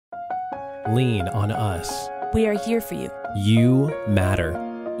Lean on us. We are here for you. You matter.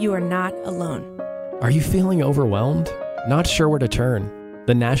 You are not alone. Are you feeling overwhelmed? Not sure where to turn?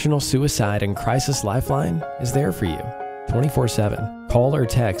 The National Suicide and Crisis Lifeline is there for you 24/7. Call or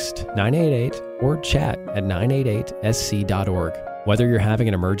text 988 or chat at 988sc.org. Whether you're having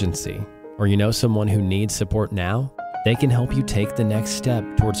an emergency or you know someone who needs support now, they can help you take the next step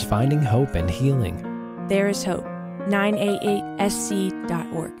towards finding hope and healing. There is hope.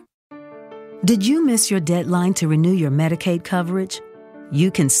 988sc.org. Did you miss your deadline to renew your Medicaid coverage? You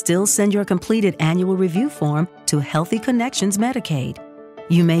can still send your completed annual review form to Healthy Connections Medicaid.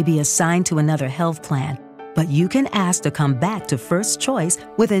 You may be assigned to another health plan, but you can ask to come back to First Choice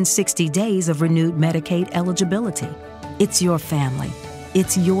within 60 days of renewed Medicaid eligibility. It's your family.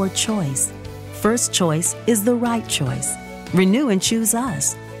 It's your choice. First Choice is the right choice. Renew and choose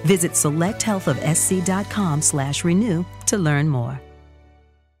us. Visit selecthealthofsc.com/renew to learn more.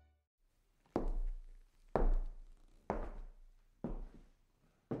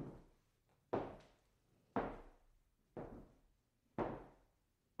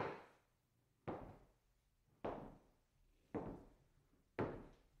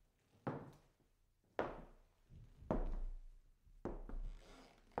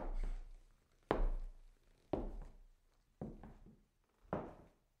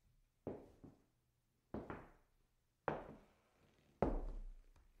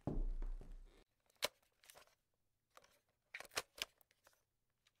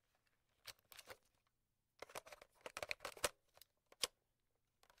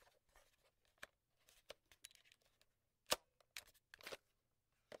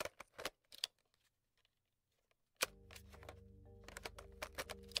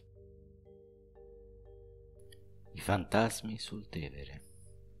 I fantasmi sul Tevere.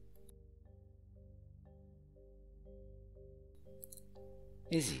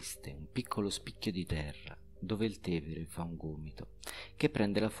 Esiste un piccolo spicchio di terra dove il Tevere fa un gomito che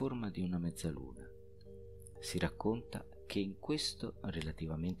prende la forma di una mezzaluna. Si racconta che in questo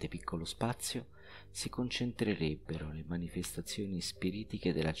relativamente piccolo spazio si concentrerebbero le manifestazioni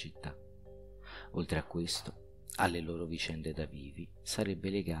spiritiche della città. Oltre a questo, alle loro vicende da vivi sarebbe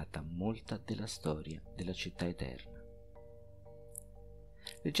legata molta della storia della città eterna.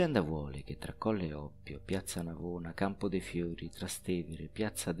 Leggenda vuole che tra Colle Oppio, Piazza Navona, Campo dei Fiori, Trastevere,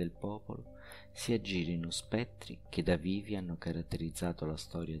 Piazza del Popolo si aggirino spettri che da vivi hanno caratterizzato la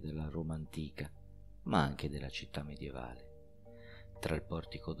storia della Roma antica, ma anche della città medievale. Tra il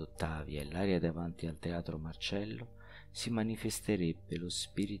portico d'Ottavia e l'area davanti al teatro Marcello si manifesterebbe lo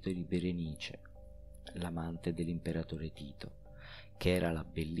spirito di Berenice, l'amante dell'imperatore Tito, che era la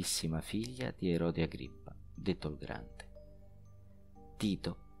bellissima figlia di Erode Agrippa, detto il Grande.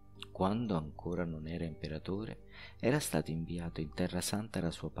 Tito, quando ancora non era imperatore, era stato inviato in Terra Santa da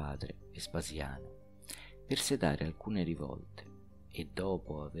suo padre, Vespasiano, per sedare alcune rivolte e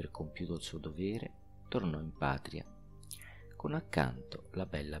dopo aver compiuto il suo dovere tornò in patria, con accanto la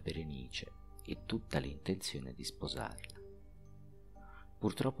bella Berenice e tutta l'intenzione di sposarla.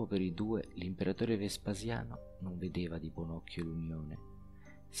 Purtroppo per i due l'imperatore Vespasiano non vedeva di buon occhio l'unione,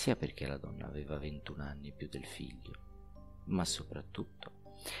 sia perché la donna aveva 21 anni più del figlio, ma soprattutto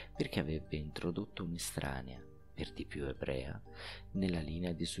perché avrebbe introdotto un'estranea, per di più ebrea, nella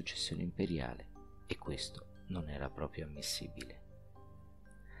linea di successione imperiale, e questo non era proprio ammissibile.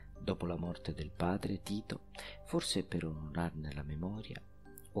 Dopo la morte del padre, Tito, forse per onorarne la memoria,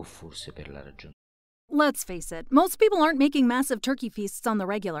 o forse per la ragione. Let's face it, most people aren't making massive turkey feasts on the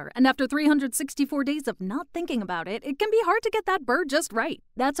regular, and after 364 days of not thinking about it, it can be hard to get that bird just right.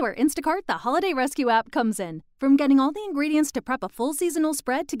 That's where Instacart, the holiday rescue app, comes in. From getting all the ingredients to prep a full seasonal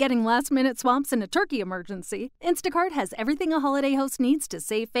spread to getting last-minute swaps in a turkey emergency, Instacart has everything a holiday host needs to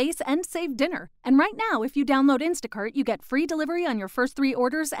save face and save dinner. And right now, if you download Instacart, you get free delivery on your first 3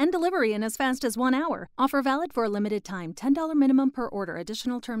 orders and delivery in as fast as 1 hour. Offer valid for a limited time. $10 minimum per order.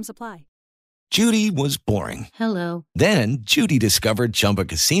 Additional terms apply. Judy was boring. Hello. Then Judy discovered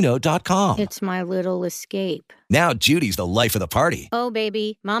ChumbaCasino.com. It's my little escape. Now Judy's the life of the party. Oh,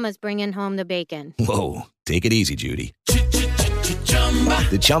 baby, mama's bringing home the bacon. Whoa, take it easy, Judy.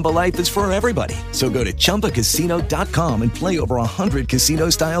 The Chumba life is for everybody. So go to ChumbaCasino.com and play over 100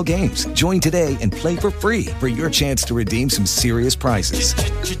 casino-style games. Join today and play for free for your chance to redeem some serious prizes.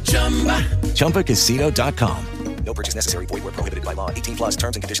 ChumbaCasino.com. No purchase necessary. Void where prohibited by law. 18 plus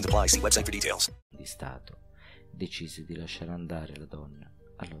terms and conditions apply. See website for details. Di Stato decise di lasciare andare la donna,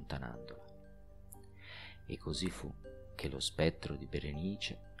 allontanandola. E così fu che lo spettro di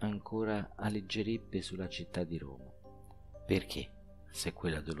Berenice ancora aleggerebbe sulla città di Roma. Perché, se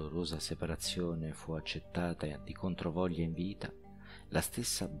quella dolorosa separazione fu accettata di controvoglia in vita, la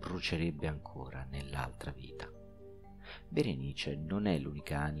stessa brucierebbe ancora nell'altra vita. Berenice non è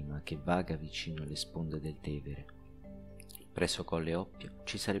l'unica anima che vaga vicino alle sponde del Tevere. Presso Colle Oppio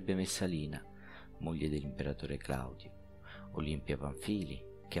ci sarebbe Messalina, moglie dell'imperatore Claudio, Olimpia Panfili,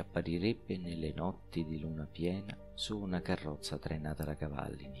 che apparirebbe nelle notti di luna piena su una carrozza trainata da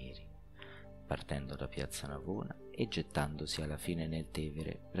cavalli neri, partendo da Piazza Navona e gettandosi alla fine nel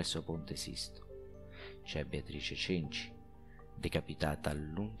Tevere presso Ponte Sisto. C'è Beatrice Cenci, decapitata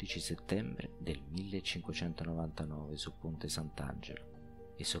l'11 settembre del 1599 su Ponte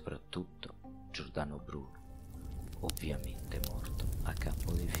Sant'Angelo, e soprattutto Giordano Bruno, ovviamente morto a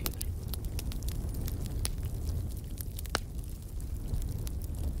Campo dei Fiori.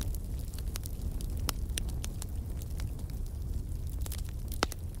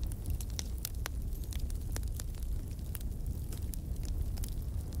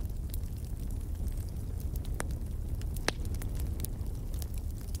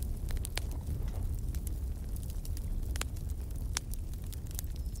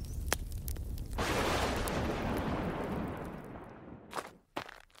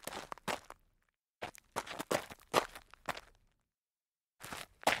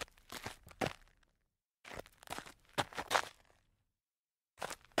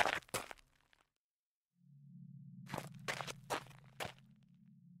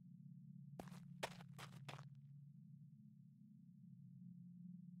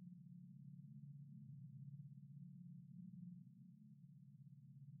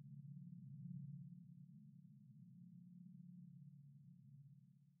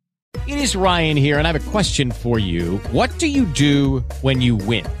 It is Ryan here, and I have a question for you. What do you do when you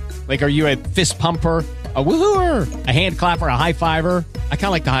win? Like, are you a fist pumper, a woohooer, a hand clapper, a high fiver? I kind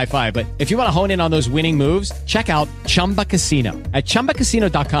of like the high five, but if you want to hone in on those winning moves, check out Chumba Casino. At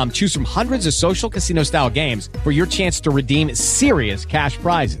ChumbaCasino.com, choose from hundreds of social casino-style games for your chance to redeem serious cash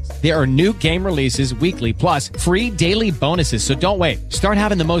prizes. There are new game releases weekly, plus free daily bonuses. So don't wait. Start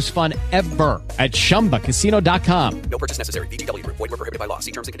having the most fun ever at ChumbaCasino.com. No purchase necessary. VGW Group. Void where prohibited by law.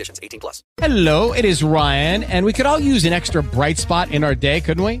 See terms and conditions. 18+. Hello, it is Ryan, and we could all use an extra bright spot in our day,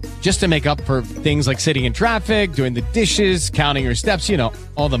 couldn't we? Just to make up for things like sitting in traffic, doing the dishes, counting your steps, you know,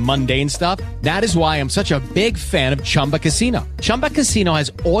 all the mundane stuff. That is why I'm such a big fan of Chumba Casino. Chumba Casino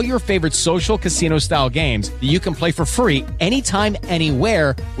has all your favorite social casino-style games that you can play for free anytime,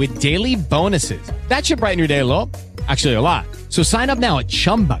 anywhere with daily bonuses. That should brighten your day a little. Actually, a lot. So sign up now at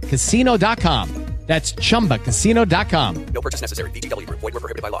ChumbaCasino.com. That's ChumbaCasino.com. No purchase necessary. VGW Group. Void where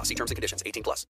prohibited by law. See terms and conditions. 18+.